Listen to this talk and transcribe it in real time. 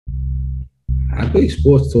I think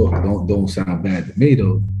sports talk don't sound bad to me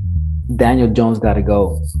though. Daniel Jones got to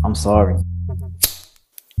go. I'm sorry.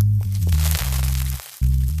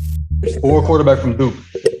 Or quarterback from Duke.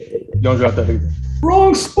 Jones got that either.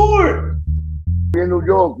 Wrong sport. In New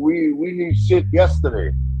York, we need shit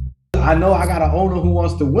yesterday. I know I got an owner who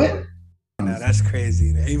wants to win. Nah, that's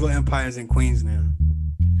crazy. The evil empire's in Queens now.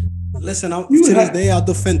 Listen, to this day, I'll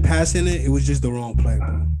defend passing it. It was just the wrong play,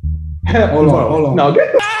 bro. Hold on. No,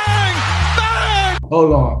 get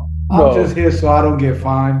Hold on. I'm just here so I don't get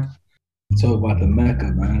fined. Talk about the Mecca,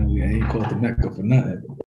 man. We ain't called the Mecca for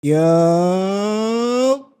nothing.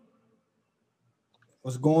 Yo.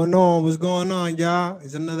 What's going on? What's going on, y'all?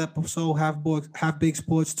 It's another episode, Half-Baked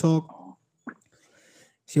Sports Talk.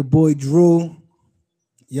 It's your boy, Drew.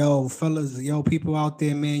 Yo, fellas, yo, people out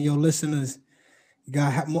there, man, yo, listeners. You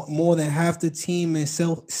got more than half the team in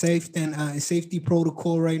safety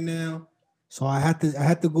protocol right now. So I had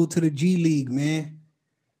to go to the G League, man.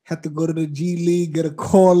 Had to go to the G League, get a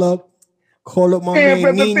call up my man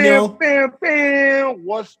Niño. Bam.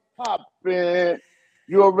 What's poppin'?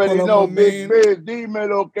 You already know, Big Biz,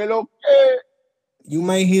 dímelo que lo que. You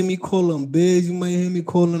might hear me call him Biz. You might hear me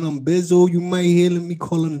calling him Bizzle. You might hear me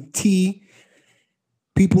calling him T.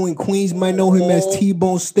 People in Queens might know him as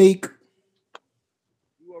T-Bone Steak.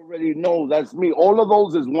 You already know that's me. All of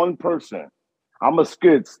those is one person. I'm a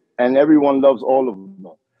skits, and everyone loves all of them.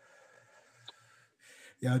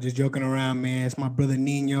 Y'all just joking around, man. It's my brother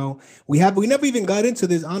Niño. We never even got into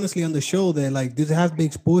this, honestly, on the show that like this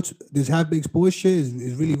half-baked sports shit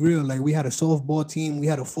is really real. Like we had a softball team, we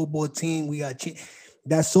had a football team, we got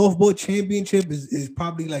that softball championship is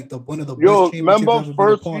probably like one of the best championships.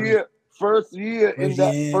 Remember first year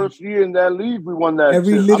in that league, we won that.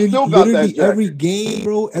 Every game,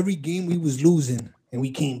 bro. Every game we was losing, and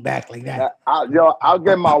we came back like that. I'll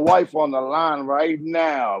get my wife on the line right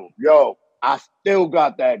now. Yo, I still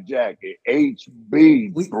got that jacket.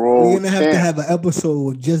 HB, bro. We're gonna have to have an episode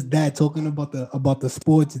with just that, talking about the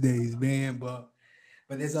sports days, man. But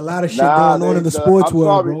there's a lot of shit going on in the sports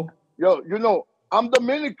world, bro. Yo, you know, I'm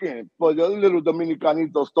Dominican, but the little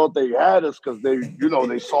Dominicanitos thought they had us because they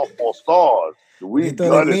softball stars. We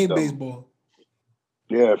gutted them. Baseball.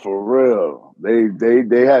 Yeah, for real.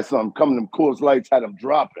 They had something coming. Them Coors Lights had them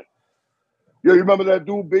dropping. Yo, you remember that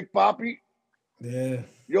dude, Big Papi? Yeah.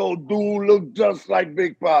 Yo, dude looked just like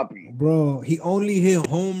Big Papi. Bro, he only hit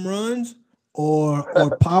home runs or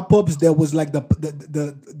pop-ups that was like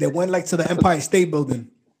that went like to the Empire State Building.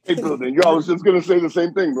 Yo, I was just gonna say the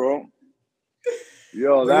same thing, bro.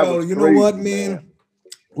 Yo, was you crazy, know what, man?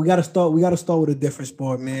 We gotta start with a different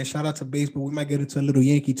sport, man. Shout out to baseball. We might get into a little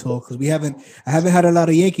Yankee talk because I haven't had a lot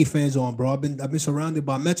of Yankee fans on, bro. I've been surrounded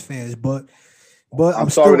by Mets fans, but I'm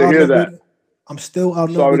sorry to hear that. I'm still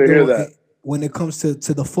outnumbered when it comes to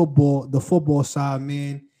the football side,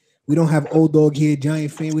 man. We don't have old dog here,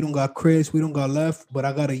 Giant fan. We don't got Chris. We don't got Left, but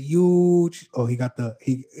I got a huge. Oh,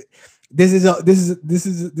 This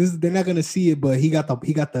is. They're not gonna see it, but he got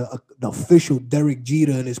the official Derek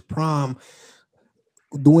Jeter in his prime,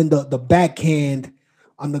 doing the backhand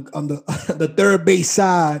on the third base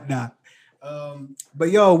side. But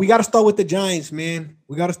yo, we gotta start with the Giants, man.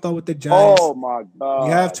 We gotta start with the Giants. Oh my God, we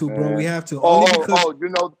have to, man. Bro. We have to. You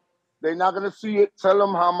know they're not gonna see it. Tell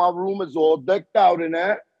them how my room is all decked out in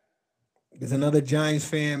that. There's another Giants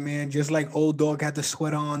fan, man. Just like old dog had the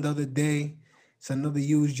sweater on the other day. It's another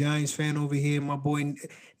huge Giants fan over here, my boy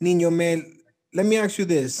Niño, man. Let me ask you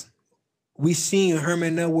this. We seen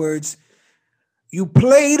Herman Edwards. You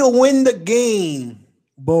play to win the game,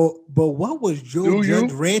 but what was Joe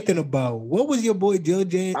Judge ranting about? What was your boy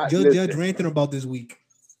Judge ranting about this week?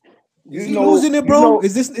 Is he losing it, bro?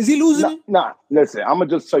 Is he losing it? Nah, listen, I'm gonna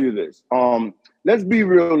just tell you this. Let's be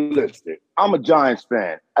realistic. I'm a Giants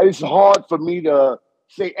fan. It's hard for me to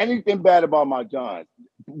say anything bad about my Giants.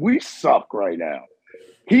 We suck right now.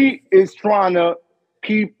 He is trying to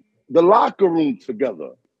keep the locker room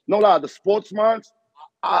together. No lie, the sports minds,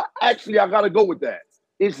 I got to go with that.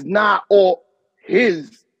 It's not all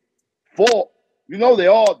his fault. You know,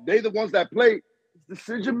 they the ones that play.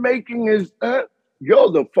 Decision-making is, the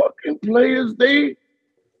fucking players, they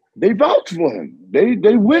vouch for him.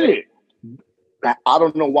 They win it. I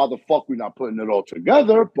don't know why the fuck we're not putting it all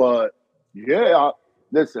together, but yeah,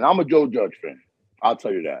 listen, I'm a Joe Judge fan. I'll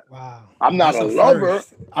tell you that. Wow. I'm not a lover.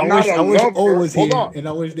 I wish O was here, and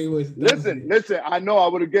I wish they was. Listen. I know I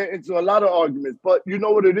would have get into a lot of arguments, but you know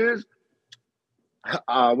what it is?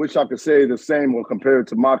 I wish I could say the same or compare it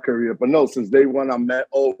to my career, but no, since day one I met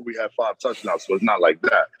we had 5 touchdowns, so it's not like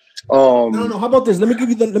that. No. How about this? Let me give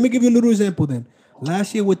you a little example then.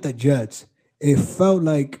 Last year with the Jets, it felt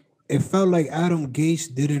like Adam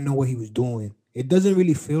Gase didn't know what he was doing. It doesn't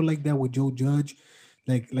really feel like that with Joe Judge.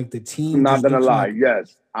 Like the team. I'm not gonna lie.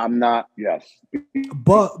 Yes, I'm not. Yes,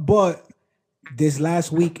 but this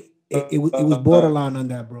last week it was borderline on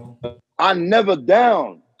that, bro. I never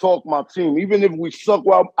down talk my team, even if we suck.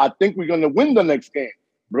 Well, I think we're gonna win the next game,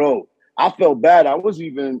 bro. I felt bad. I was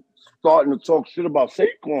even starting to talk shit about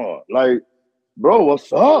Saquon. Like, bro,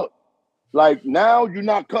 what's up? Like, now you're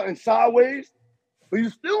not cutting sideways, but you're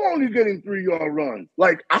still only getting 3-yard runs.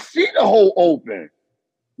 Like, I see the hole open.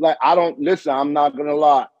 Like, I don't listen. I'm not gonna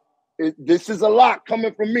lie. This is a lot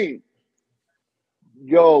coming from me.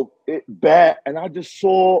 Yo, it bad. And I just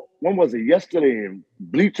saw, when was it? Yesterday in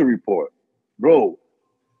Bleacher Report. Bro,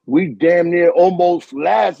 we damn near almost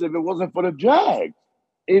last if it wasn't for the Jags.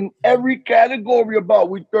 In every category about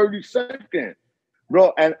we 32nd.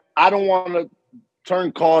 Bro, and I don't want to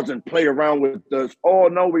turn cards and play around with this. Oh,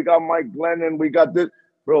 no, we got Mike Glennon. We got this.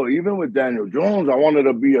 Bro, even with Daniel Jones, I wanted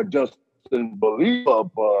to be a Justin believer,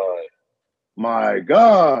 but my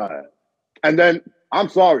God. And then, I'm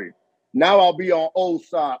sorry. Now I'll be on old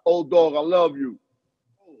side. Old dog, I love you.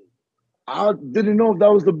 I didn't know if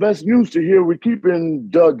that was the best news to hear. We're keeping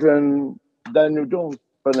Judge and Daniel Jones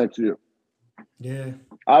for next year. Yeah.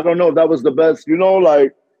 I don't know if that was the best. You know,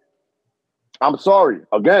 like, I'm sorry.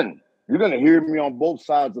 Again, you're going to hear me on both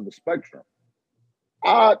sides of the spectrum.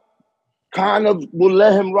 I kind of will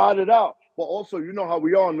let him ride it out. But also, you know how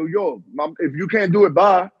we are in New York. If you can't do it,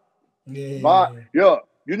 bye. Yeah. Bye. Yeah.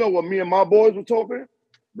 You know what me and my boys were talking?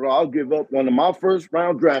 Bro, I'll give up one of my first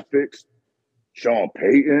round draft picks, Sean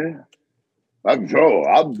Payton. I'll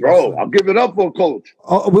give it up for a coach.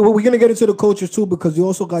 We're gonna get into the coaches too because you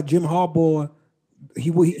also got Jim Harbaugh.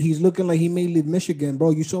 He's looking like he may leave Michigan,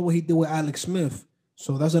 bro. You saw what he did with Alex Smith,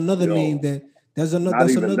 so that's another name that's another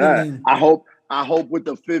name. I hope with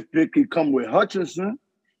the 5th pick he come with Hutchinson.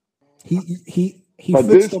 He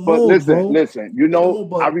fits the mold, listen. You know,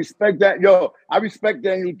 I respect that. Yo, I respect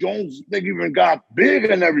Daniel Jones. Think even got big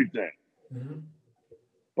and everything. Mm-hmm.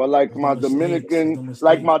 But like my Dominican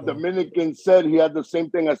said, he had the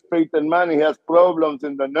same thing as Peyton Manning. He has problems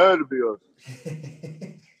in the nervios.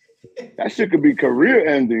 That shit could be career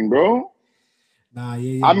ending, bro. Nah,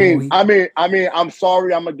 yeah. I mean, I'm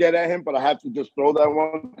sorry, I'm gonna get at him, but I have to just throw that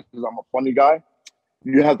one because I'm a funny guy.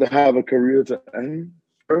 You have to have a career to end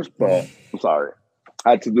first, but I'm sorry.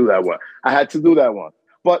 I had to do that one.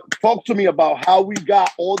 But talk to me about how we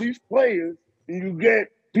got all these players and you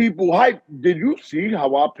get people hyped. Did you see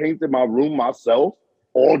how I painted my room myself?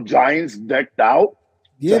 All Giants decked out.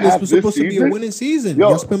 Yeah, this was supposed to be a winning season.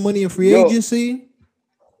 Y'all spend money in free agency.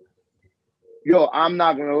 Yo, I'm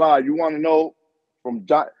not gonna lie. You want to know from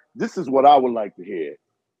this is what I would like to hear.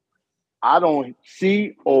 I don't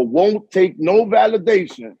see or won't take no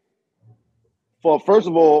validation for, first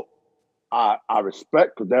of all, I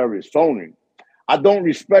respect Kadarius Toney. I don't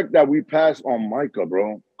respect that we passed on Micah,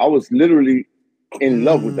 bro. I was literally in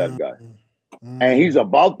love with that guy. And he's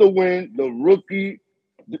about to win the rookie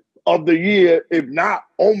of the year, if not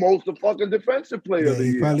almost the fucking defensive player of the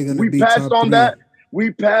year. We passed on that.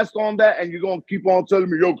 We passed on that, and you're going to keep on telling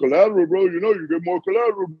me, yo, collateral, bro. You know, you get more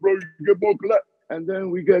collateral, bro. You get more collateral. And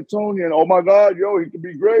then we get Toney, and oh, my God, yo, he could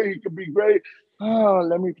be great. Oh,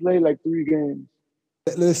 let me play like 3 games.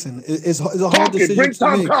 Listen, it's a hard decision. Bring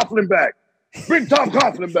Tom Coughlin back.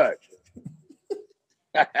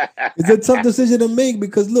 It's a tough decision to make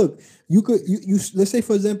because look, you let's say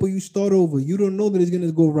for example you start over. You don't know that it's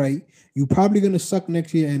gonna go right. You're probably gonna suck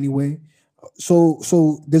next year anyway. So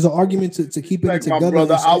there's an argument to keep it together. My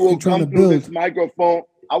brother, I will come through this microphone.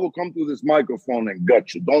 I will come through this microphone and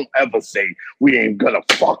gut you. Don't ever say we ain't gonna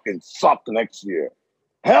fucking suck next year.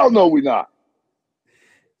 Hell no, we not.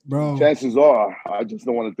 Bro. Chances are, I just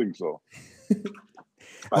don't want to think so.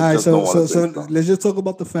 All right, so let's just talk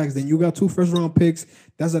about the facts. Then you got 2 first-round picks.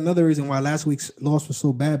 That's another reason why last week's loss was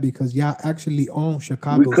so bad because y'all actually own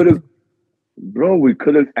Chicago. We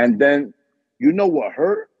could have. And then you know what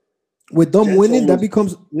hurt? With them winning, that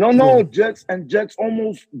becomes Jets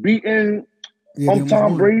almost beating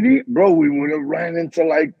Tom Brady. Bro, we would have ran into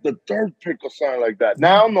like the 3rd pick or something like that.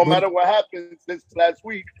 Now, no matter what happens this last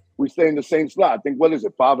week, we stay in the same slot. I think, what is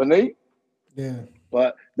it, 5-8? Yeah.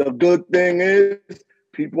 But the good thing is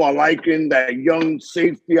people are liking that young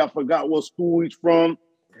safety. I forgot what school he's from.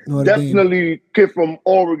 Definitely kid from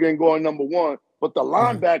Oregon going number 1. But the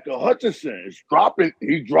linebacker Hutchinson is dropping.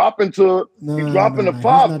 He's dropping to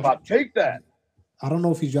 5. I take that. I don't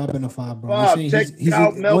know if he's dropping to 5, bro.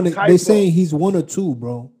 They're saying he's 1 or 2,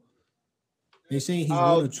 bro. They're saying he's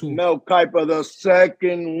 1 or 2. Mel Kiper, the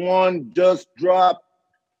second one just dropped.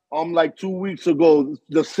 Like 2 weeks ago,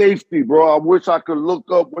 the safety, bro. I wish I could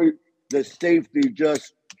look up where the safety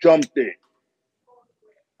just jumped it.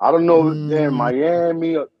 I don't know if they're in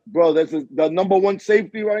Miami. Bro, that's the number one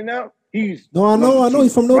safety right now. He's I know.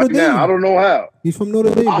 He's from Notre Dame. Now. I don't know how. He's from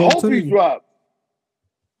Notre Dame. I hope he drops.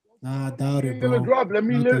 Nah, I doubt it, He's bro. gonna drop. Let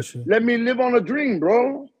me live on a dream,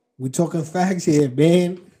 bro. We talking facts here,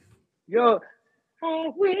 man. Yo,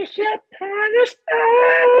 I wish upon a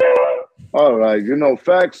star. All right,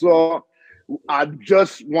 facts are. I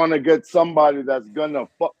just want to get somebody that's gonna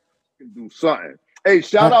fucking do something. Hey,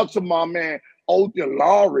 shout out to my man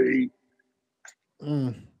Odelari.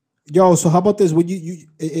 Yo, so how about this? Would you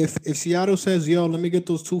if Seattle says, yo, let me get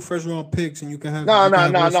those 2 first-round picks and you can have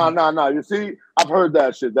No. You see, I've heard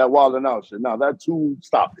that shit, that wilding out shit. Now that 2,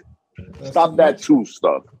 stop it. Stop that 2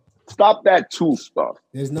 stuff. Stop that 2 stuff.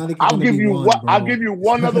 There's not. I'll give you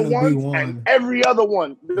one other one and every other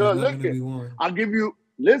one. I'll give you.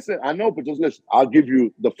 Listen, I know, but just listen. I'll give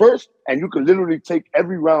you the first, and you can literally take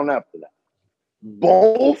every round after that.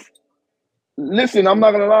 Both. Listen, I'm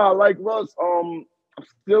not gonna lie. I like Russ. I'm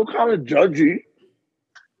still kind of judgy.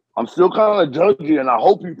 And I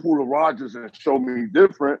hope you pull a Rodgers and show me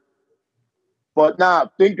different. But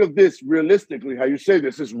now, think of this realistically. How you say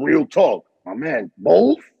this is real talk, my man.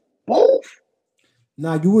 Both.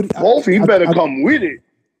 Nah, you would. Both. He better come with it.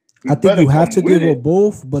 I think you have to give it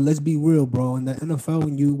both, but let's be real, bro. In the NFL,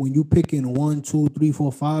 when you pick in 1, 2, 3,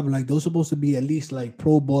 4, 5, like those supposed to be at least like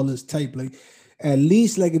Pro Bowlers type. Like at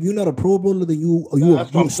least like if you're not a Pro Bowler, then you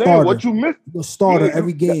a starter. What you missed? You're a starter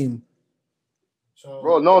every game. So,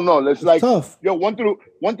 bro, no, it's like tough. Yo, 1 through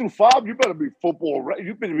 5, you better be football ready.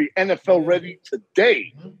 You better be NFL ready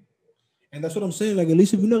today. And that's what I'm saying. Like, at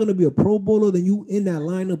least if you're not gonna be a Pro Bowler, then you in that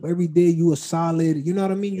lineup every day. You a solid. You know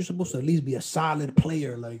what I mean? You're supposed to at least be a solid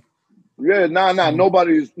player. Like, yeah,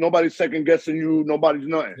 nobody's second guessing you. Nobody's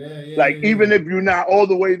nothing. Even if you're not all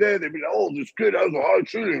the way there, they be like, "Oh, this kid has a hard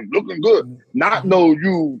shooting, looking good." Not know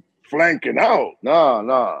you flanking out.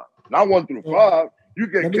 Nah. Not 1 through 5. You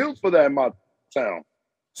get killed for that in my town.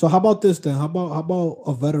 So how about this then? How about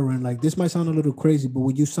a veteran? Like this might sound a little crazy, but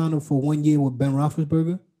would you sign him for 1 year with Ben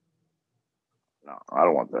Roethlisberger? No, I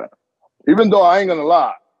don't want that. Even though I ain't gonna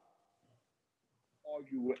lie,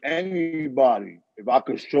 argue with anybody. If I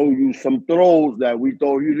could show you some throws that we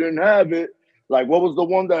thought you didn't have it, like what was the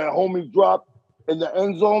one that homies dropped in the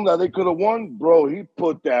end zone that they could have won? Bro, he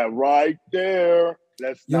put that right there.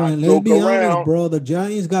 Let's be honest, bro. The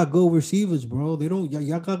Giants got good receivers, bro. They don't.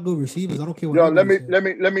 Y'all got good receivers. I don't care what. Yo,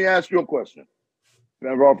 let me ask you a question.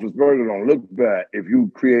 Ben Roethlisberger don't look bad if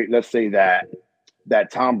you create, let's say that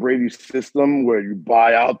Tom Brady system where you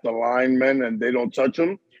buy out the linemen and they don't touch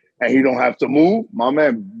him and he don't have to move. My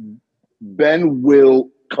man, Ben will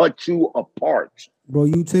cut you apart. Bro,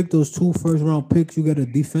 you take those 2 first-round picks, you get a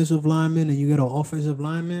defensive lineman and you get an offensive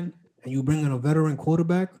lineman, and you bring in a veteran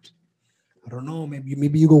quarterback. I don't know.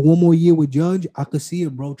 Maybe you go 1 more year with Judge. I could see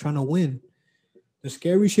it, bro, trying to win. The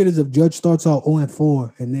scary shit is if Judge starts out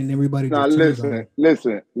 0-4 and then everybody. Now listen.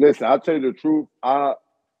 I'll tell you the truth. I've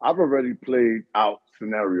already played out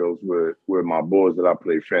scenarios with my boys that I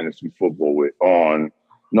play fantasy football with. On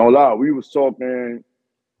no lie, we was talking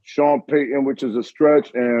Sean Payton, which is a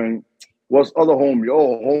stretch, and what's other homie?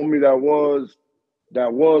 Oh, homie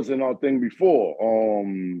that was in our thing before.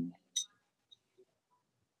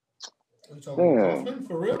 Coughlin,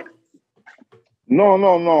 for real? No,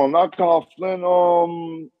 not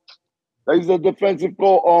Coughlin. He's a defensive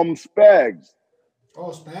goal. Spags.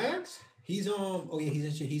 Oh, Spags? He's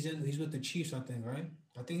he's with the Chiefs, I think, right?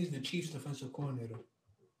 I think he's the Chiefs defensive coordinator.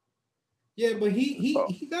 Yeah, but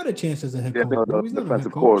he got a chance as a head coach. The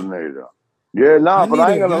defensive coordinator. Yeah, but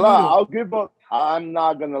I ain't gonna lie. I'll give up. I'm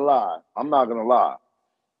not gonna lie.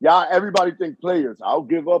 Yeah, everybody think players. I'll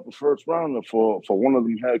give up a first rounder for one of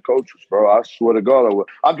them head coaches, bro. I swear to God, I will.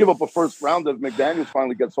 I'll give up a first rounder if McDaniels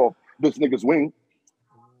finally gets off this nigga's wing.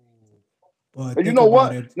 But you know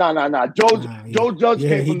what? Nah. Joe Judge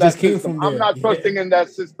came from that system. I'm not trusting in that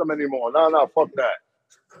system anymore. Nah, fuck that.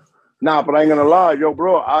 Nah, but I ain't gonna lie, yo,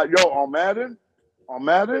 bro. On Madden,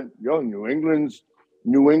 New England's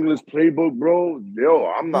playbook, bro. Yo,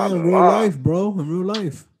 I'm not in real life, bro. In real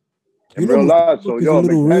life. In real life, so yo,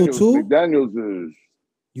 McDaniels is.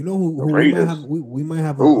 You know who we might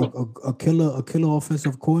have a killer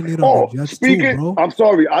offensive coordinator. Oh, speaking, bro. I'm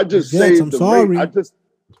sorry, I just saved the rate.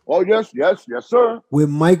 Oh yes, sir. With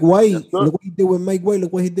Mike White, look what he did with Mike White.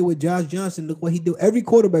 Look what he did with Josh Johnson. Look what he did. Every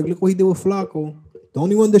quarterback. Look what he did with Flacco. The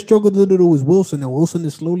only one that struggled to do was Wilson, and Wilson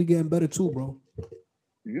is slowly getting better too, bro.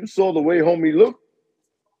 You saw the way homie looked.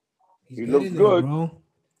 He looked good, bro.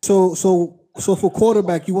 So for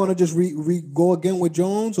quarterback, you want to just go again with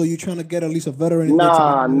Jones, or you trying to get at least a veteran?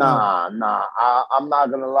 Nah. I'm not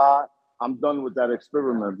gonna lie. I'm done with that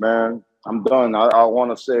experiment, man. I'm done. I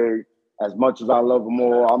want to say, as much as I love him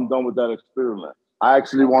all, I'm done with that experiment. I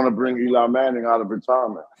actually want to bring Eli Manning out of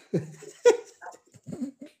retirement.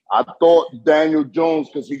 I thought Daniel Jones,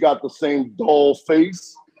 because he got the same dull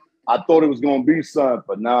face, I thought it was going to be something.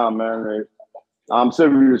 But nah, man, I'm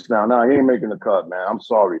serious now. Nah, he ain't making the cut, man. I'm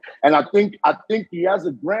sorry. And I think he has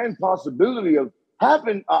a grand possibility of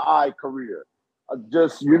having an eye career.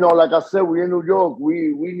 Just, like I said, we in New York.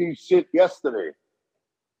 We need shit yesterday.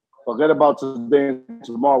 Forget about today and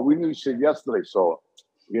tomorrow. We need shit yesterday. So,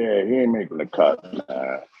 yeah, he ain't making the cut,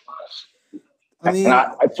 man. I mean,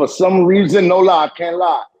 and for some reason, no lie, I can't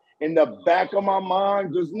lie. In the back of my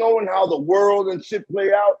mind, just knowing how the world and shit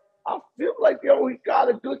play out, I feel like, he got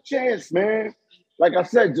a good chance, man. Like I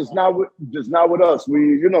said, just not with us. We,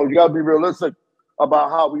 you gotta be realistic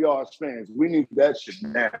about how we are as fans. We need that shit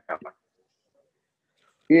now.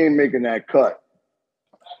 He ain't making that cut.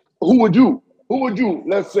 Who would you?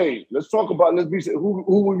 Let's talk about.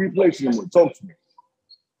 Who would replace him with? Talk to me.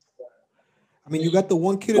 I mean, you got the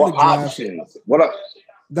one kid in the draft. Options? What up?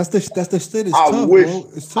 That's the shit. It's tough, bro.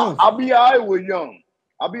 It's tough. I'll be all right with Young.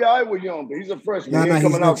 But he's a freshman. He ain't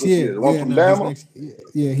coming out this year.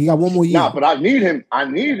 Yeah, he got one more year. Nah, but I need him.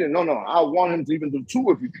 No, I want him to even do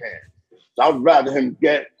 2 if he can. So I'd rather him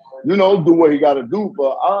get, do what he got to do.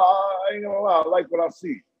 But I ain't gonna lie, I like what I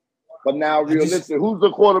see. But now, realistic, who's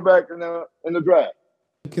the quarterback in the draft?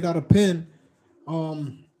 Kid out of Penn.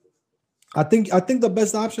 I think the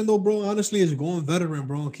best option though, bro, honestly, is going veteran,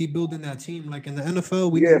 bro, and keep building that team. Like in the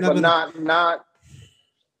NFL,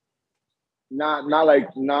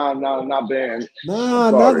 not Ben.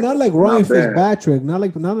 Not like Ryan Fitzpatrick. Not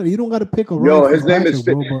like you don't got to pick a Ryan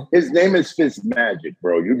Fitzpatrick, his name is Fitzmagic,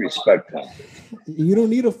 bro. You respect him. You don't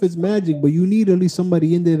need a Fitzmagic, but you need at least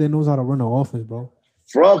somebody in there that knows how to run the offense, bro.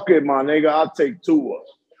 Fuck it, my nigga. I'll take Tua.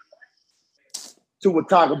 Tua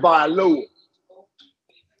Tagovailoa.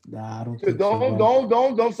 Nah, I don't think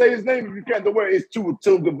don't say his name if you can't. The way it's Tua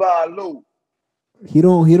Tagovailoa. He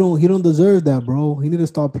don't deserve that, bro. He need to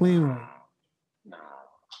start playing right.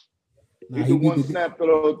 He do one snap that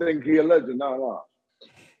I think he a legend. No.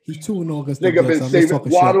 He's 2-0 against nigga been saving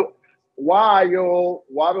Waddle.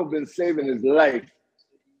 Waddle been saving his life.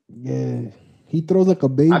 Yeah, he throws like a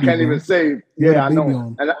baby. I can't even save. Yeah, I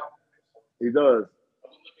know. And he does.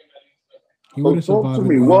 So talk to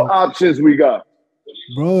me. What options we got?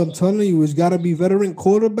 Bro, I'm telling you, it's got to be veteran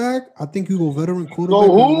quarterback. I think you go veteran quarterback.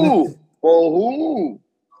 So who?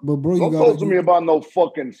 But bro, don't talk to me about no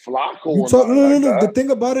fucking Flacco. No. The thing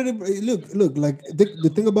about it, look. Like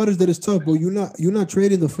the thing about it is that it's tough, bro. You're not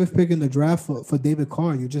trading the 5th pick in the draft for David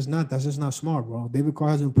Carr. You're just not. That's just not smart, bro. David Carr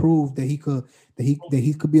hasn't proved that he could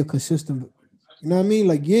be a consistent. You know what I mean?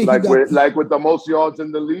 Like with the most yards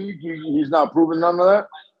in the league, he's not proving none of that.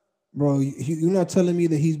 Bro, you're not telling me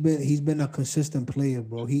that he's been a consistent player,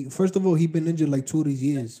 bro. First of all, he's been injured like 2 of these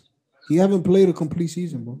years. He haven't played a complete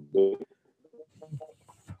season, bro.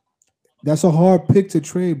 That's a hard pick to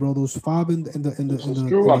trade, bro. Those 5 in the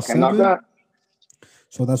 7.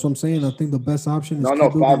 So that's what I'm saying. I think the best option is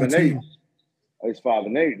 5 and 8. It's 5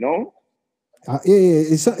 and 8, no? Yeah.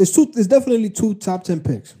 It's definitely 2 top 10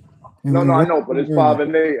 picks. I know, but it's 5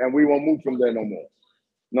 and 8, and we won't move from there no more.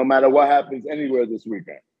 No matter what happens anywhere this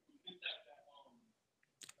weekend.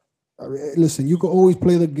 Listen, you can always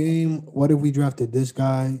play the game. What if we drafted this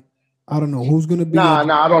guy? I don't know who's gonna be. Nah,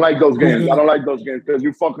 I don't like those games. I don't like those games because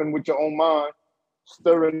you fucking with your own mind,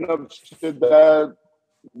 stirring up shit that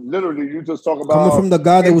literally you just talk about. Coming from the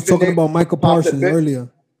guy that was talking about Michael Parsons earlier.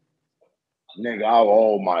 Nigga,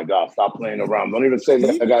 oh my God, stop playing around. Don't even say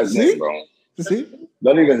that guy's name, bro. See?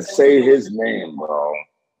 Don't even say his name, bro.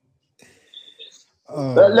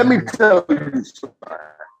 Let me tell you something.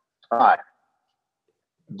 All right.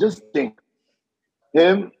 Just think,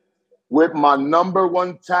 him with my number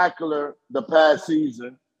 1 tackler the past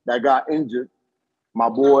season that got injured, my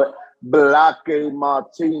boy Blake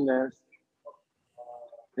Martinez.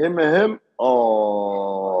 Him,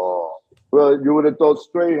 well, you would have thought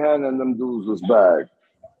Strahan and them dudes was bad.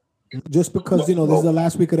 Just because, this is the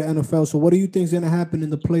last week of the NFL, so what do you think is going to happen in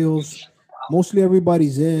the playoffs? Mostly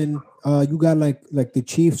everybody's in. You got like the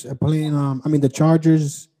Chiefs are playing, the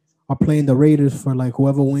Chargers are playing the Raiders for like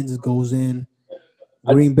whoever wins goes in.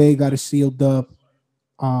 Green Bay got it sealed up.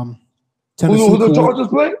 Tennessee. Who the Chargers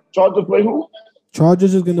play? Chargers play who?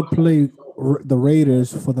 Chargers is gonna play the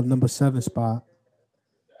Raiders for the number 7 spot.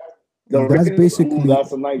 That's basically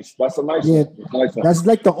that's a nice yeah. That's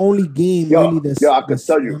like the only game really that's. I can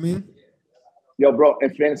tell you. You know what I mean? Yo, bro,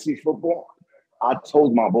 in fantasy football, I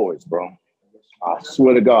told my boys, bro. I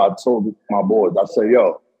swear to God, I told my boys. I said,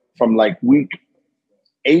 yo, from like week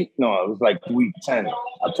 8. No, it was like week 10.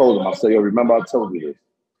 I told him, I said, yo, remember I told you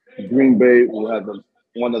this. Green Bay will have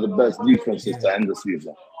one of the best defenses to end the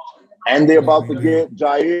season. And they're about to get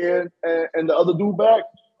Jair and the other dude back.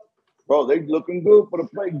 Bro, they looking good for the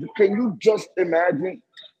play. Can you just imagine?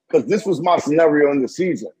 Because this was my scenario in the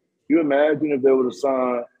season. You imagine if they would have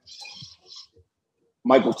signed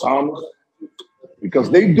Michael Thomas? Because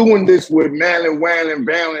they doing this with Malin, Wallin,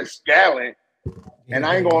 Valen, Scallon. And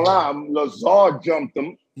I ain't going to lie, Lazard jumped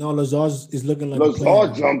them. No, Lazard is looking like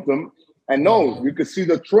Lazard jumped them. And no, you can see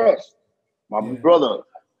the trust. My brother,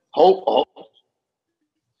 hope.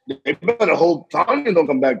 They better hope Tanya don't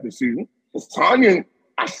come back this season. Because Tanya,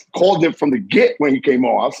 I called him from the get when he came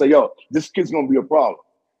on. I said, yo, this kid's going to be a problem.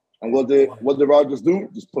 And what did Rodgers do?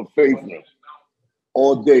 Just put faith in him.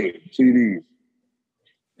 All day, TDs.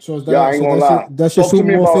 So is that, that's your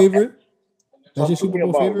Super Bowl favorite? That's your Super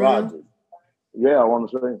Bowl favorite? Rodgers. Yeah, I want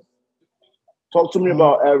to say. Talk to me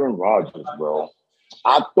about Aaron Rodgers, bro.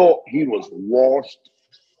 I thought he was washed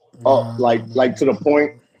up, like to the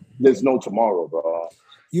point there's no tomorrow, bro.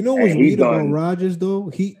 You know what's weird about Rodgers, though?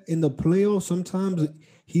 He in the playoffs, sometimes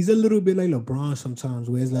he's a little bit like LeBron sometimes,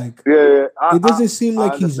 where it's like, it doesn't seem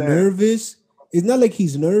like he's nervous. It's not like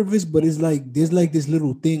he's nervous, but it's like there's like this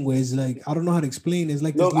little thing where it's like, I don't know how to explain it. It's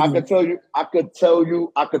like I could tell you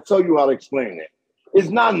how to explain it. It's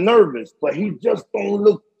not nervous, but he just don't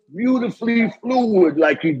look beautifully fluid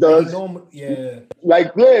like he does. Normally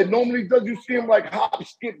does. You see him like hop,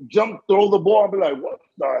 skip, jump, throw the ball, and be like, what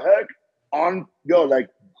the heck?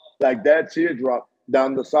 Like that teardrop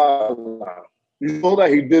down the sideline. You know that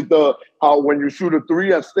he did how when you shoot a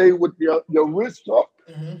 3, I stay with your wrist up.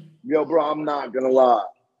 Mm-hmm. Yo, bro, I'm not gonna lie.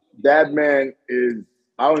 That man is,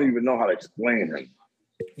 I don't even know how to explain him.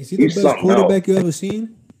 Is he the best quarterback you ever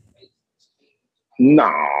seen?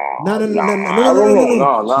 Not in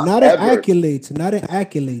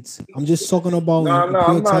accolades. I'm just talking about I'm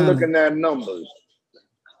not looking at numbers.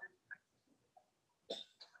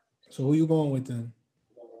 So who you going with then?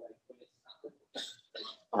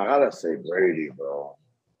 I gotta say Brady, bro.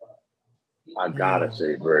 I gotta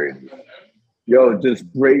say Brady. Yo,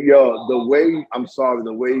 just Brady. Yo, the way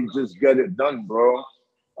he just get it done, bro.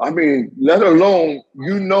 I mean, let alone,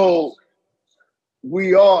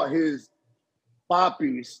 we are his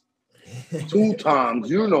poppies 2 times.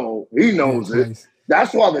 He knows it.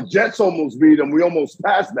 That's why the Jets almost beat him. We almost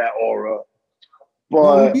passed that aura.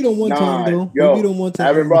 But we beat him one time, though. Yo, we beat him one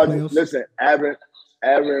time. Aaron Rodgers, listen,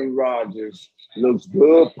 Aaron Rodgers looks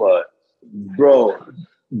good, but bro,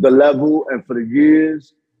 the level and for the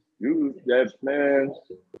years, man.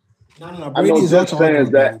 I know Jets fans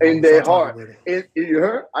that in their heart, you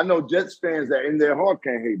heard? I know Jets fans that in their heart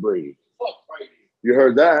can't hate Brady. You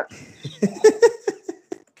heard that?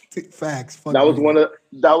 Facts. That was one of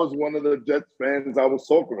the Jets fans I was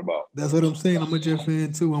talking about. That's what I'm saying. I'm a Jets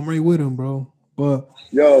fan too. I'm right with him, bro. But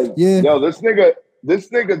yo, this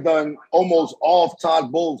nigga done almost off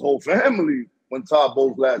Todd Bowles' whole family when Todd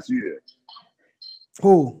Bowles last year.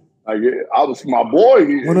 Who? I was my boy.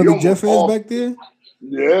 One of the Jet fans back there?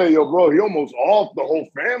 Yeah, yo, bro, he almost off the whole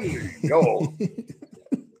family. Yo.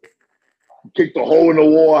 Kicked a hole in the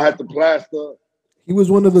wall, had to plaster. He was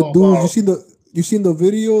one of the dudes. You seen the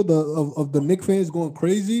video of the Knicks fans going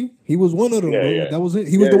crazy? He was one of them, bro. Yeah. That was it.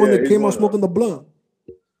 He was the one that came out smoking the blunt.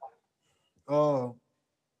 Oh.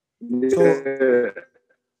 Yeah.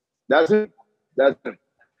 That's it.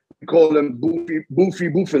 We call him Boofy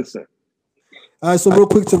Boofinson. All right, so real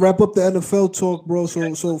quick to wrap up the NFL talk, bro.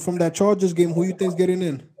 So from that Chargers game, who you think's getting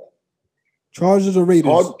in? Chargers or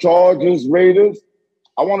Raiders? Chargers, Raiders.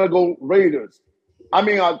 I want to go Raiders. I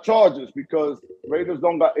mean, Chargers, because Raiders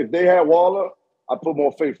don't got. If they had Waller, I put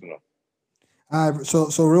more faith in them. All right,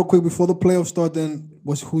 so real quick before the playoffs start, then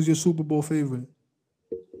who's your Super Bowl favorite?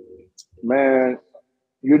 Man,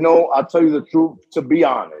 I'll tell you the truth. To be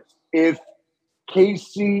honest, if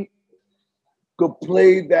KC could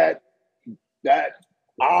play that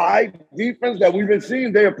defense that we've been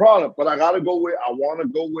seeing, they're a product. But I want to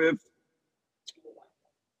go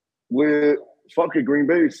with fucking Green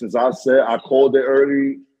Bay, since I called it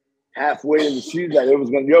early, halfway in the season that it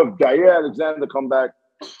was going to, Jair Alexander come back.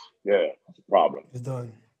 Yeah, it's a problem. It's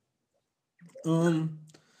done.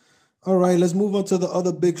 All right, let's move on to the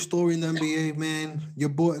other big story in the NBA, man. Your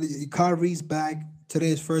boy Kyrie's back.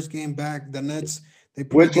 Today's first game back. The Nets.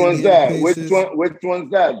 Which one's that? Which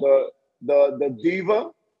one's that? The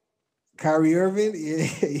diva? Kyrie Irving? Yeah,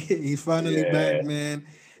 he's finally back, man.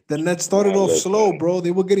 The Nets started off slow, bro.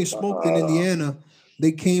 They were getting smoked in Indiana.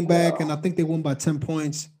 They came back, and I think they won by 10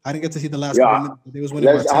 points. I didn't get to see the last couple minutes, but they was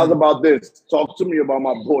winning by 10. How's about this? Talk to me about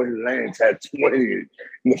my boy Lance had 20 in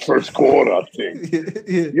the first quarter, I think.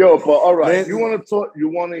 Yo, but all right. Lance, you want to talk? You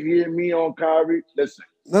want to hear me on Kyrie? Listen.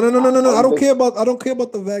 No. I don't care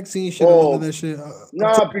about the vaccine shit or none of that shit.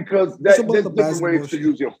 Because there's different ways to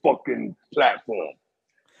use your fucking platform.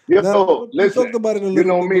 Listen. Talked about it you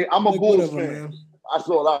know me. I'm a Bulls fan. Man. That's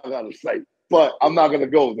all I gotta say. But I'm not gonna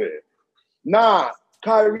go there.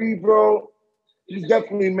 Kyrie, bro, he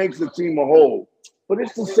definitely makes the team a whole. But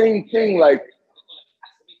it's the same thing. Like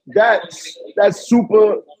that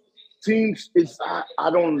super teams is I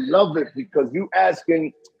don't love it because you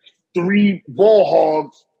asking 3 ball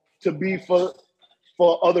hogs to be for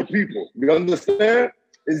other people. You understand?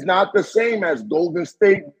 It's not the same as Golden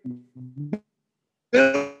State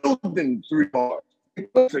building 3 hogs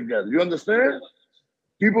together. You understand?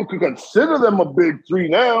 People could consider them a big 3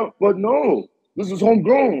 now, but no. This is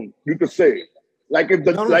homegrown, you could say. Like if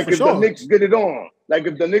the Knicks get it on. Like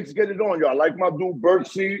if the Knicks get it on, y'all. Like my dude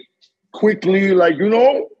Berksy, quickly, like, you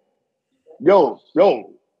know. Yo,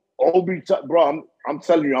 Obi, bro, I'm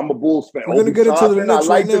telling you, I'm a Bulls fan. We're gonna get into the Knicks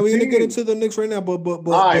right now. We're gonna get into the Knicks right now, but all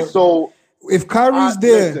right, so if Kyrie's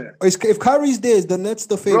there, if Kyrie's there, is the Nets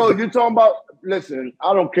the favorite? Bro, you're talking about. Listen,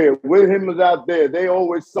 I don't care. With him is out there. They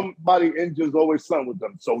always somebody injures always something with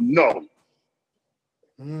them. So no.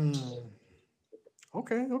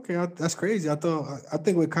 Okay, that's crazy. I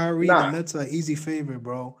think with Kyrie, the Nets are easy favorite,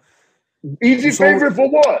 bro. Easy favorite for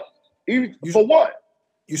what? For what?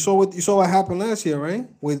 You saw what happened last year, right?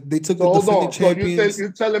 When they took the defending champions. So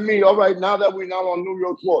you're telling me, all right, now that we're now on New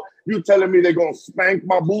York floor, you telling me they're gonna spank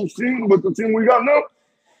my Bulls team with the team we got now?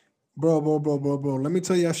 Bro. Let me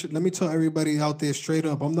tell you, let me tell everybody out there straight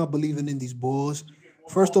up. I'm not believing in these Bulls.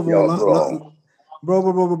 First of all, bro.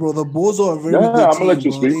 The Bulls are a very good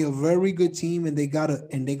team, bro. They're a very good team, and they got a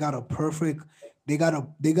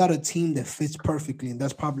team that fits perfectly, and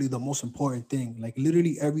that's probably the most important thing. Like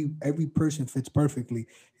literally every person fits perfectly.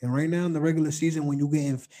 And right now in the regular season, when you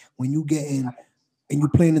playing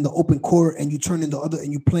in the open court and you turn in the other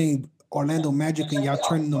and you playing Orlando Magic and y'all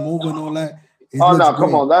turning them over and all that.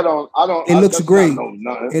 Come on, It looks great.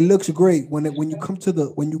 It looks great when you get into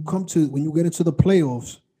the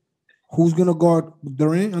playoffs. Who's gonna guard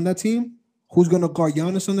Durant on that team? Who's gonna guard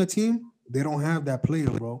Giannis on that team? They don't have that player,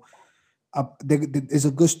 bro. It's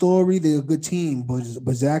a good story. They're a good team, but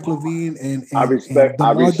Zach LaVine and I respect.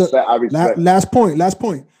 Last point.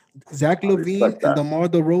 Zach LaVine and DeMar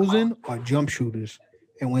DeRozan are jump shooters,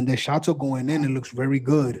 and when their shots are going in, it looks very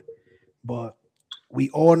good. But we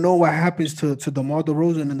all know what happens to DeMar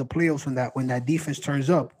DeRozan in the playoffs when that defense turns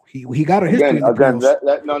up. He got a history in the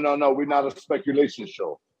playoffs. No. We're not a speculation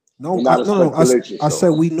show. No. I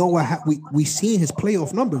said we know we seen his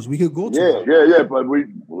playoff numbers. We could go to. Yeah. But we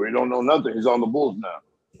don't know nothing. He's on the Bulls now.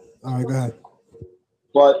 All right, go ahead.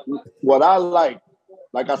 But what I like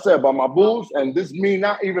I said about my Bulls, and this me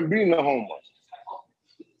not even being a homer,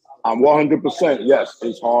 I'm 100%. Yes,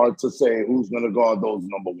 it's hard to say who's going to guard those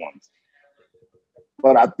number ones,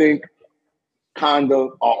 but I think kind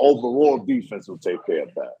of our overall defense will take care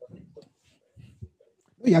of that.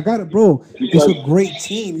 Yeah, I got it, bro. It's a great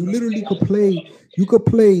team. You literally could play. You could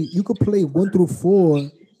play 1 through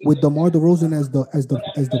 4 with DeMar DeRozan as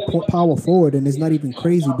the power forward, and it's not even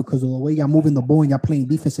crazy because of the way y'all moving the ball and y'all playing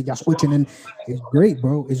defense and y'all switching in. It's great,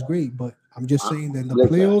 bro. It's great, but I'm just saying that in the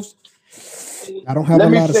playoffs, I don't have a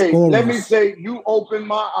lot of scorers. Let me say, you open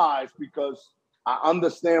my eyes because I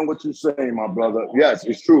understand what you're saying, my brother. Yes,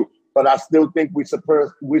 it's true, but I still think we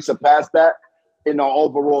surpassed that in our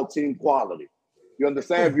overall team quality. You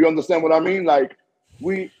understand? If you understand what I mean, like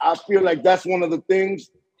I feel like that's one of the things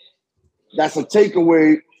that's a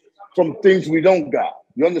takeaway from things we don't got.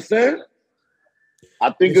 You understand?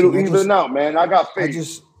 I think it'll even out, man. I got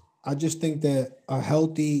faith. I just think that a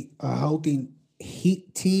healthy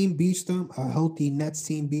Heat team beats them, a healthy Nets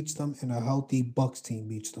team beats them, and a healthy Bucks team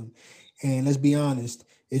beats them. And let's be honest,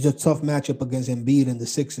 it's a tough matchup against Embiid and the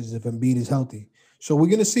Sixers if Embiid is healthy. So we're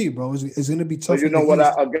gonna see, bro. It's gonna be tough. So you know what?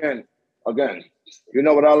 Again, you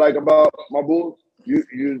know what I like about my Bulls?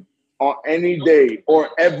 You on any day or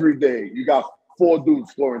every day, you got 4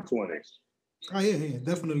 dudes scoring 20. Oh yeah,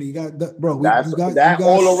 definitely. You got that, bro. That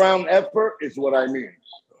all around effort is what I mean.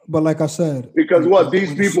 But like I said, because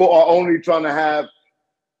these people are only trying to have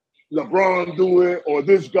LeBron do it or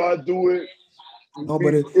this guy do it. No,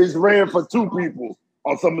 but it's rare for 2 people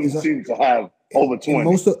on some of these teams to have over 20.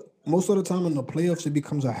 Most of the time in the playoffs, it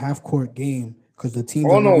becomes a half-court game because the teams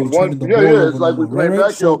it's like we play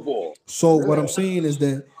backyard ball. So what I'm saying is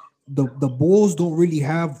that the Bulls don't really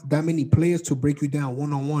have that many players to break you down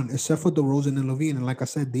one-on-one, except for DeRozan and Levine. And like I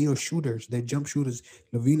said, they are shooters. They're jump shooters.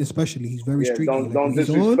 Levine especially, he's very streaky. Don't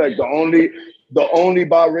disrespect. The only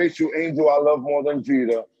biracial angel I love more than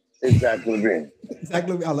Jeter is Zach Levine. Zach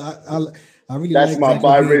Levine, I really that's like my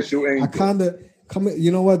Zach biracial Levine. angel. I kind of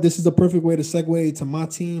you know what? This is the perfect way to segue to my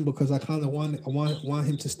team because I kind of want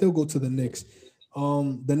him to still go to the Knicks.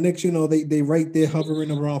 The Knicks, you know, they right there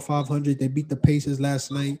hovering around 500. They beat the Pacers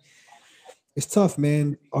last night. It's tough,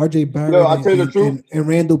 man. RJ Barrett and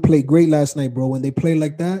Randall played great last night, bro. When they play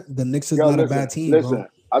like that, the Knicks is not a bad team, bro.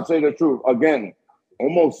 I'll tell you the truth. Again,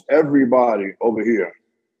 almost everybody over here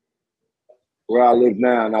where I live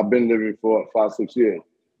now, and I've been living for 5-6 years,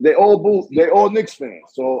 they all Knicks fans.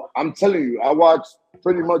 So I'm telling you, I watch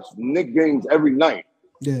pretty much Knicks games every night.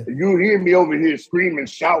 Yeah. You hear me over here screaming,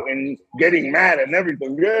 shouting, getting mad and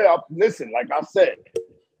everything. Yeah, listen, like I said,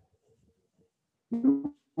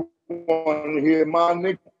 you want to hear my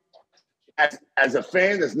Knicks as a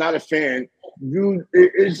fan that's not a fan,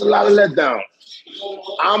 it's a lot of letdown.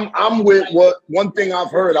 I'm with one thing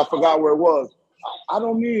I've heard, I forgot where it was. I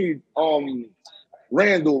don't need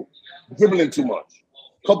Randall dribbling too much.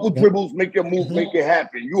 Couple dribbles, make your move, make it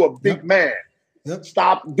happen. You a big man. Yep.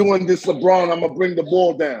 Stop doing this, LeBron. I'm going to bring the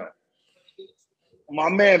ball down. My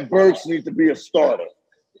man Burks needs to be a starter.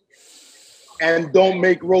 And don't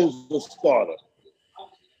make Rose a starter.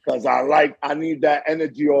 Because I need that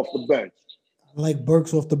energy off the bench. I like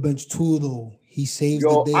Burks off the bench too, though. He saves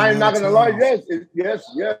the day. I'm not going to lie. Yes.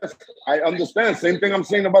 I understand. Same thing I'm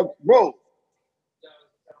saying about Rose.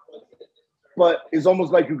 But it's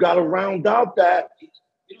almost like you got to round out that.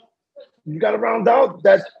 You got to round out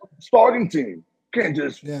that starting team. Can't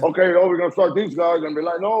just, we're going to start these guys and be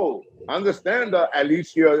like, no, I understand that at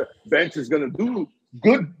least your bench is going to do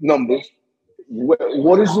good numbers.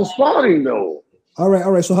 What is the starting, though? All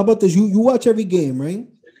right. So how about this? You watch every game, right?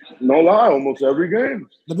 No lie, almost every game.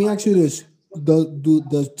 Let me ask you this.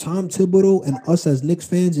 Does Tom Thibodeau and us as Knicks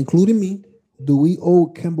fans, including me, do we owe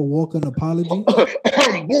Kemba Walker an apology?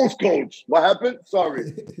 Bulls coach. What happened?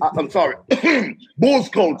 Sorry. I'm sorry. Bulls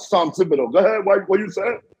coach, Tom Thibodeau. Go ahead. What you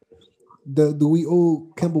saying? Do we owe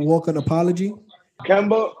Kemba Walker an apology?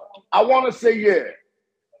 Kemba, I want to say yeah.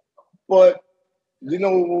 But you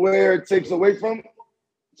know where it takes away from?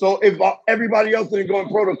 So if everybody else didn't go in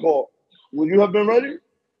protocol, would you have been ready?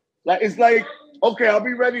 It's like, okay, I'll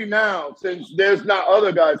be ready now since there's not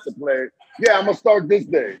other guys to play. Yeah, I'm going to start this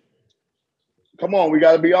day. Come on, we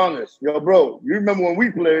got to be honest. Yo, bro, you remember when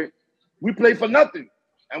we played for nothing.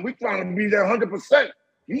 And we trying to be there 100%.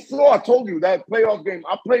 You saw, I told you, that playoff game,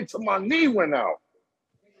 I played till my knee went out.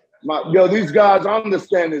 These guys, I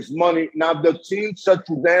understand this money. Now, the team shut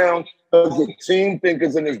you down because the team think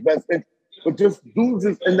it's in its best interest. But just dudes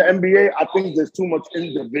in the NBA, I think there's too much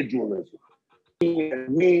individualism.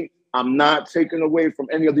 Me, I'm not taking away from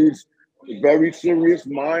any of these very serious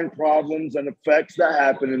mind problems and effects that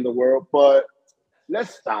happen in the world, but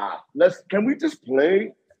let's stop. Can we just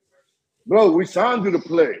play? Bro, we signed you to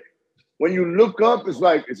play. When you look up, it's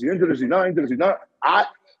like, is he injured? Is he not injured? Is he not? I'm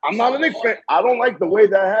not a Knicks fan. I don't like the way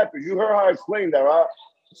that happened. You heard how I explained that, right?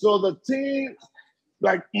 So the team,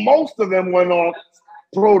 like most of them went on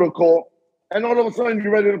protocol, and all of a sudden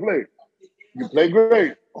you're ready to play. You play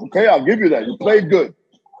great. Okay, I'll give you that. You played good.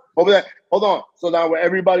 Over there, hold on. So now when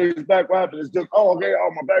everybody's back, what happens? It's just,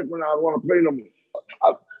 my back went out. I don't want to play no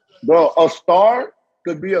more. Bro, a star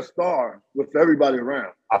could be a star with everybody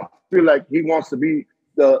around. I feel like he wants to be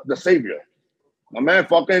the savior. My man,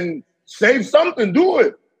 fucking save something. Do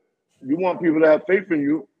it. You want people to have faith in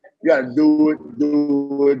you. You got to do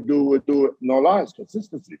it. No lies,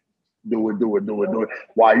 consistency. Do it.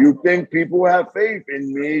 Why you think people have faith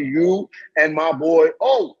in me, you, and my boy?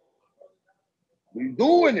 Oh, we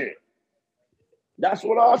doing it. That's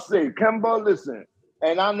what I say. Kemba, listen,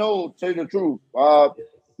 and I know, tell you the truth,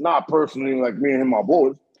 not personally like me and my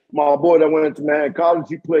boys. My boy that went to Manhattan College,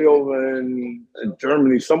 he played over in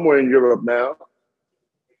Germany, somewhere in Europe now.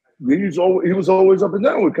 He was always up and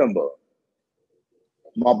down with Kemba.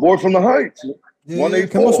 My boy from the Heights. Yeah,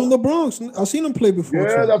 Kemba's from the Bronx. I've seen him play before.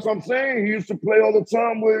 Yeah, that's what I'm saying. He used to play all the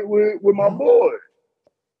time with my boy.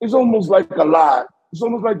 It's almost like a lot. It's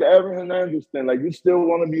almost like the Evan Hernandez thing. Like, you still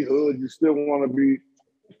want to be hood. You still want to be.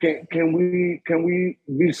 Can we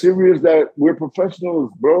be serious that we're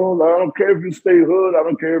professionals, bro? Like, I don't care if you stay hood. I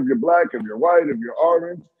don't care if you're black, if you're white, if you're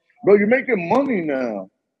orange. Bro, you're making money now.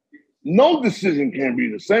 No decision can be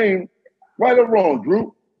the same. Right or wrong,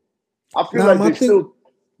 Drew? I feel like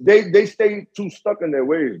they stay too stuck in their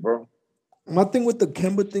ways, bro. My thing with the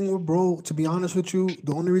Kemba thing, bro, to be honest with you,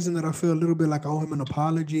 the only reason that I feel a little bit like I owe him an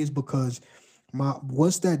apology is because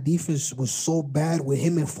once that defense was so bad with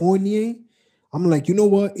him and Fournier, I'm like, you know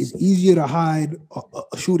what? It's easier to hide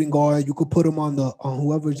a shooting guard. You could put him on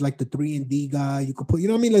whoever's like the 3-and-D guy. You could put, you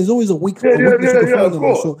know what I mean? Like, there's always a weakness you can find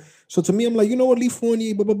on. So to me, I'm like, you know what? Leave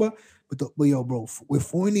Fournier, blah, blah, blah. But yo, bro, with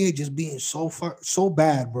Fournier just being so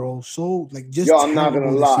bad, bro. So like just I'm not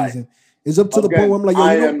gonna lie. Season. It's up to the point where I'm like,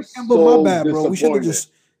 yo, my bad, bro. We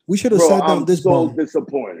should have sat down this bum.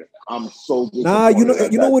 Disappointed. I'm so disappointed. Nah,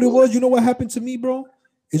 you know what it was? You know what happened to me, bro?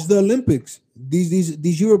 It's the Olympics.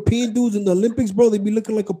 These European dudes in the Olympics, bro, they be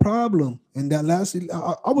looking like a problem. And that last,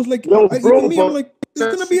 I was like, I'm like, it's gonna be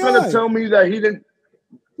all right. Tell me that he didn't,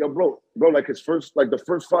 bro, like the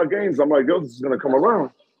first 5 games, I'm like, this is gonna come around.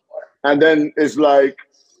 And then it's like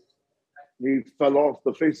he fell off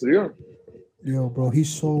the face of the earth. Yo, bro, he's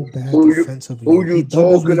so bad defensively. Who you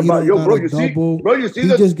talking about? Yo, bro, you see he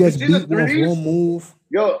just gets beat off one move.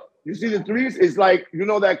 Yo, you see the threes? It's like,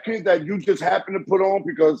 that kid that you just happened to put on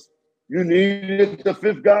because you needed the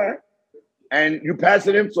 5th guy, and you pass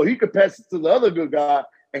it him so he could pass it to the other good guy,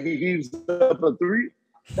 and he heaves up a 3.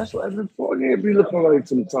 That's what Evan Fournier be looking like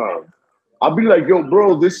sometimes. I'll be like, yo,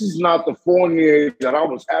 bro, this is not the Fournier that I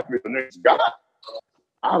was happy the next guy.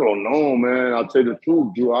 I don't know, man. I'll tell you the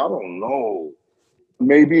truth, Drew. I don't know.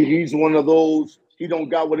 Maybe he's one of those, he don't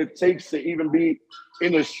got what it takes to even be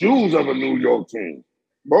in the shoes of a New York team.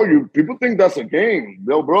 Bro, people think that's a game.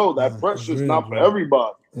 Yo, bro, that pressure's not for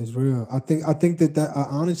everybody. It's real. I think that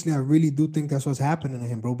honestly, I really do think that's what's happening to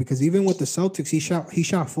him, bro. Because even with the Celtics, he shot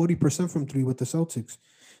 40% from 3 with the Celtics.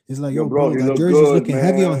 It's like, yo, bro, that jersey's looking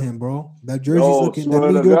heavy on him, bro. That jersey's looking,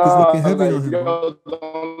 that New York is looking heavy on him, bro.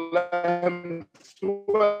 Don't let him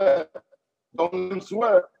sweat. Don't let him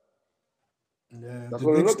sweat. Yeah, that's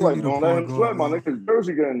what it looks like. Don't let him sweat, my nigga. His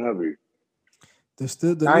jersey getting heavy. I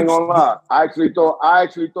ain't gonna lie. I actually thought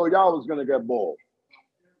y'all was gonna get ball.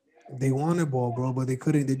 They wanted ball, bro, but they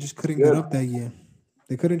couldn't. They just couldn't get up that year.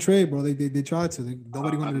 They couldn't trade, bro. They tried to.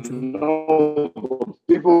 Nobody wanted to trade. No,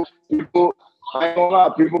 people. I ain't gonna lie.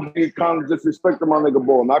 People be kind of disrespecting my nigga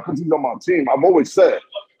ball, not because he's on my team. I've always said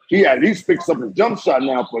he at least picks up his jump shot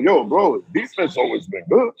now. But yo, bro, defense always been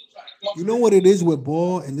good. You know what it is with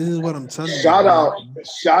ball, and this is what I'm telling you. Shout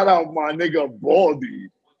out, my nigga Baldy.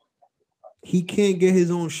 He can't get his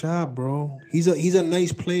own shot, bro. He's a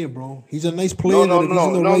nice player, bro. He's a nice player.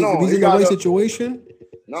 If he's in the right situation,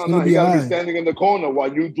 he gotta be standing in the corner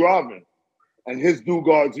while you driving, and his dude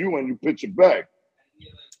guards you and you pitch it back.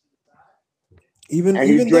 He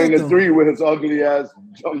drained the 3 with his ugly ass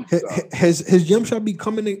jump shot. His jump shot be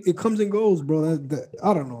coming. It comes and goes, bro.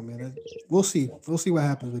 I don't know, man. We'll see. We'll see what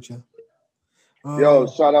happens with you. Yo,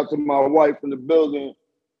 shout out to my wife in the building.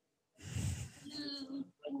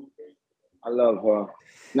 I love her.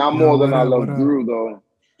 Not more than I love Drew, though.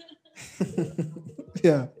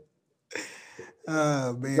 Yeah.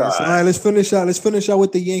 Man. So, all right, let's finish out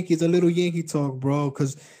with the Yankees. A little Yankee talk, bro,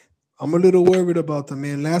 because I'm a little worried about them,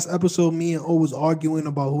 man. Last episode, me and O was arguing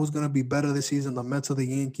about who's going to be better this season, the Mets or the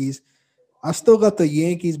Yankees. I still got the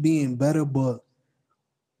Yankees being better, but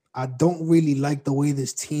I don't really like the way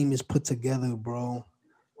this team is put together, bro.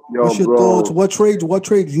 Yo, what's your thoughts? What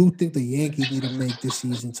trades you think the Yankees need to make this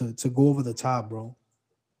season to go over the top, bro?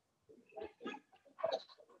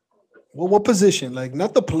 Well, what position? Like,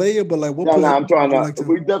 not the player, but like what position? I'm trying to.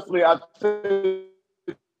 We definitely, I think.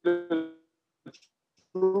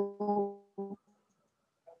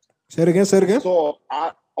 Say it again. So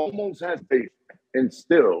I almost had faith, and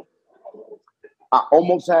still, I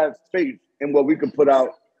almost have faith in what we can put out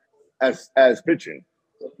as pitching.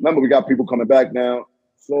 Remember, we got people coming back now.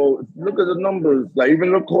 So look at the numbers. Like,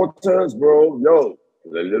 even look Cortez, bro. Yo,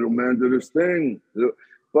 the little man did his thing.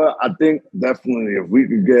 But I think definitely if we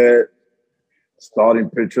could get starting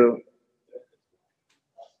pitcher.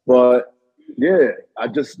 But yeah, I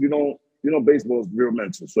just, baseball is real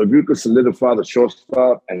mental. So if you could solidify the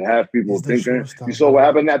shortstop and have people thinking, you saw what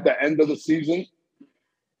happened at the end of the season?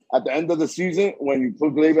 At the end of the season, when you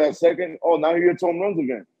put Gleyber at second, now he hits home runs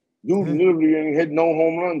again. Dude literally ain't hit no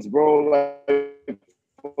home runs, bro. Like,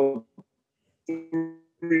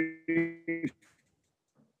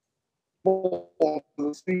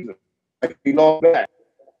 season. Like, he lost back.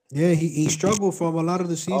 Yeah, he struggled for a lot of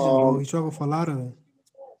the season, bro. He struggled for a lot of it.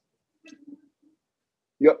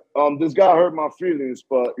 Yeah, this guy hurt my feelings,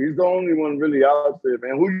 but he's the only one really out there,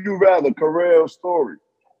 man. Who you rather, Correa or Story?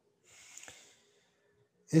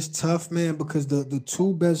 It's tough, man, because the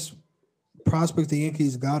 2 best prospects the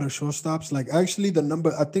Yankees got are shortstops. Like, actually, the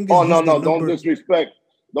number, I think. Don't disrespect.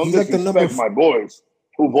 Don't disrespect my boys.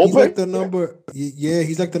 Who, Volpe? He's like the number. Yeah,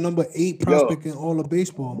 he's like the number 8 prospect in all of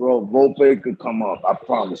baseball. Bro, Volpe could come up. I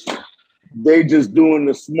promise you. They just doing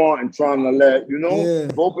the smart and trying to let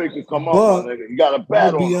Volpe can come up, my nigga. You got a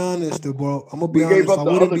bat on. I'm gonna be honest, though, bro. I'm gonna be we honest. Gave up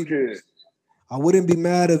the other kid. I wouldn't be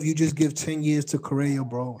mad if you just give 10 years to Correa,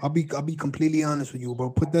 bro. I'll be completely honest with you, bro.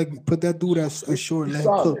 Put that dude as short, let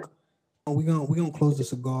him cook. We gonna close the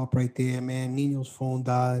cigar up right there, man. Niño's phone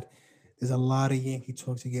died. There's a lot of Yankee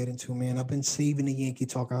talk to get into, man. I've been saving the Yankee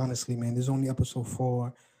talk, honestly, man. There's only episode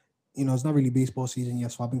 4. You know, it's not really baseball season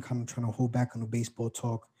yet, so I've been kind of trying to hold back on the baseball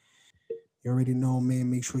talk. You already know, man.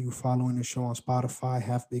 Make sure you're following the show on Spotify,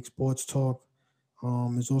 HalfBaked Sports Talk.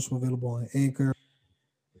 It's also available on Anchor.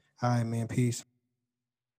 All right, man. Peace.